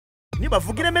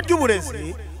nibavuga ireme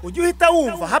ry'uburezi ujye uhita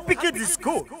wumva Happy Kids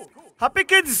School. Happy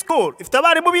Kids School ifite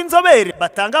abarimu b'inzobere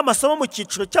batanga amasomo mu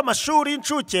cyiciro cy'amashuri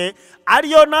y'incuke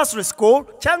ariyo nursery school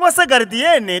cyangwa se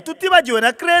gardienne, tutibagiwe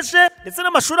na creche ndetse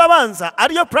n'amashuri abanza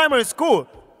ariyo primary school.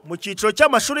 Mu cyiciro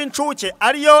cy'amashuri y'incuke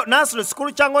ariyo nursery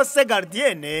school cyangwa se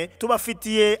gardienne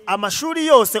tubafitiye amashuri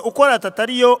yose ukora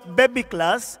atariyo baby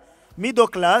class, middle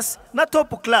class na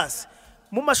top class.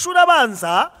 Mu mashuri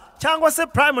abanza cyangwa se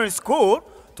primary school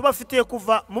tubafitiye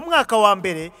kuva mu mwaka wa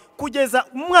mbere kugeza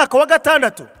mu mwaka wa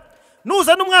gatandatu.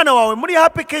 Nuza n'umwana wawe muri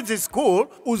Happy Kids School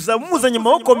uza muzanye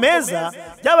amaboko meza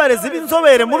y'abarezi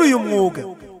b'inzobere muri uyu mwuga.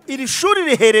 Iri shuri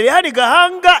riherereye hari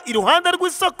Gahanga iruhande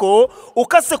rw'isoko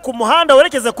ukase ku muhanda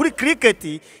werekeza kuri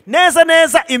cricket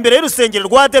neza imbere y'urusengero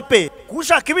rwa ADP.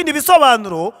 Kushaka ibindi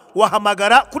bisobanuro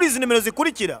wahamagara kuri izi nimero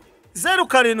zikurikira: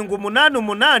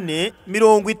 0788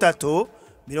 30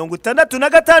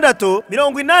 66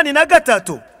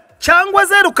 83 cyangwa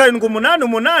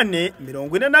 0788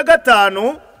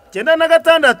 45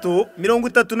 96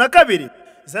 32.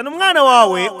 Zana umwana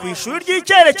wawe ku ishuri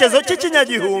ry'icyerekezo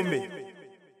cy'ikinyagihumbi.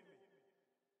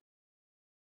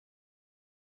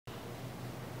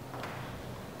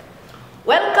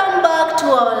 Welcome back to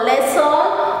our lesson.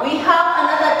 We have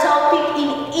another topic in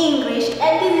English,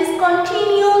 and this is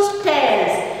continuous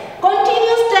tense.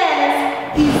 Continuous tense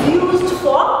is used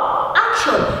for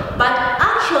action, but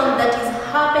action that is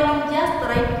happening just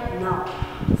right now.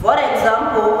 For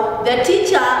example, the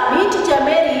teacher, me teacher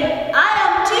Mary, I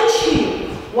am teaching.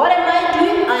 What am I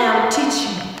doing? I am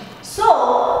teaching.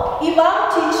 So, if I'm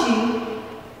teaching,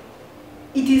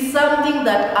 it is something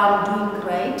that I'm doing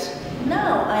right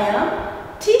now. I am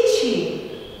teaching.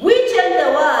 We change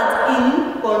the words in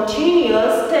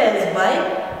continuous tense by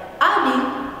adding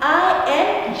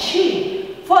ing.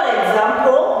 For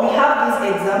example, we have these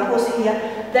examples here.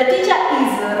 The teacher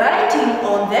is writing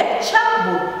on the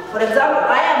chalkboard. For example,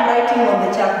 I am writing on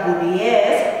the chalkboard,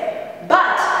 yes.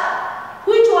 But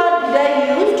which word did I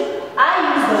use? I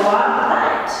use the word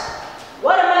write.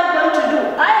 What am I going to do?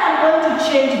 I am going to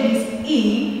change this E.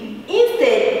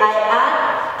 Instead, I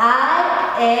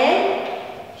add ing.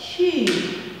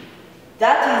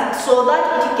 That is so that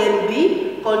it can be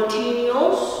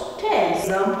continuous tense.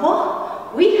 Example,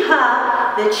 we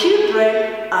have the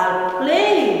children are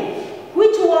playing.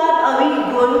 Which word are we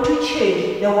going to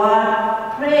change? The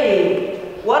word play.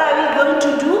 What are we going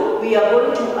to do? We are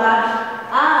going to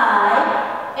add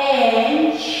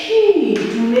ing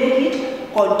to make it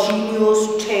continuous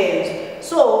tense.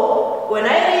 So, when I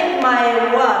read my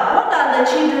word, what are the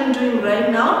children doing right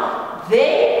now?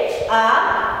 They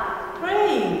are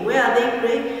praying. Where are they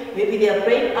praying? Maybe they are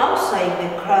praying outside the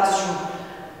classroom.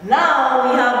 Now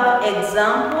we have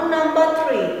example number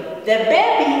 3. The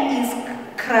baby is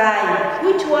crying.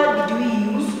 Which word did we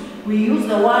use? We use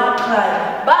the word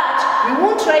cry. But we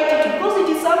won't write it because it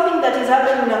is something that is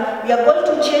happening now. We are going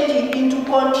to change it into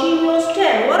continuous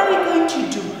tense. What are we going to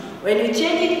do? When we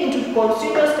change it into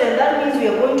continuous tense, that means we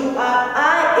are going to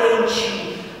add ing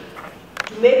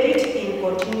to make it in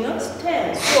continuous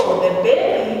tense. So the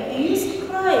baby is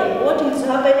crying. What is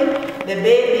happening? The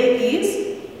baby is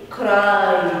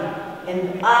crying.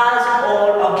 And as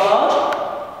all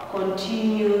about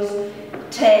continuous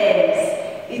tense.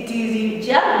 It is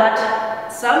just, but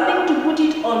something to put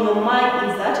it on your mind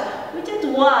is that we just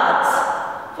words.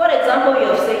 For example, you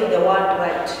have said the word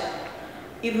right.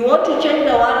 If you want to change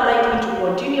the word right into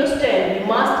continuous tense, you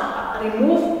must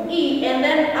remove E and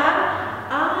then add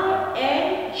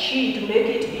ing to make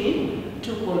it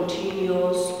into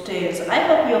continuous tense. I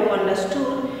hope you have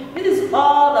understood. This is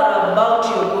all that about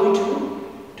you're going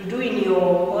to do in your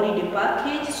holiday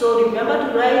package. So remember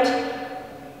to write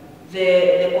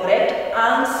the correct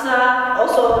answer.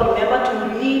 Also remember to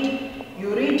read. You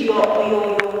read your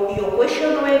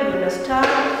question when you understand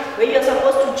when you're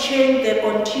supposed to change the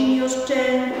continuous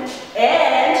tense,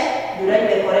 and you write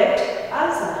the correct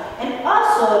answer. And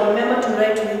also remember to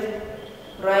write with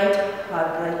right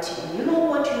handwriting. You know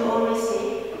what you always say?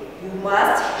 You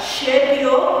must shape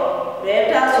your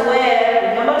letters well.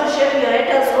 Remember to shape your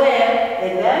letters well,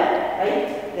 and then write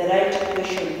the right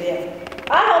question there.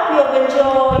 I hope you have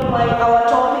enjoyed our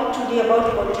topic today about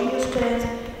continuous tense.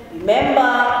 Remember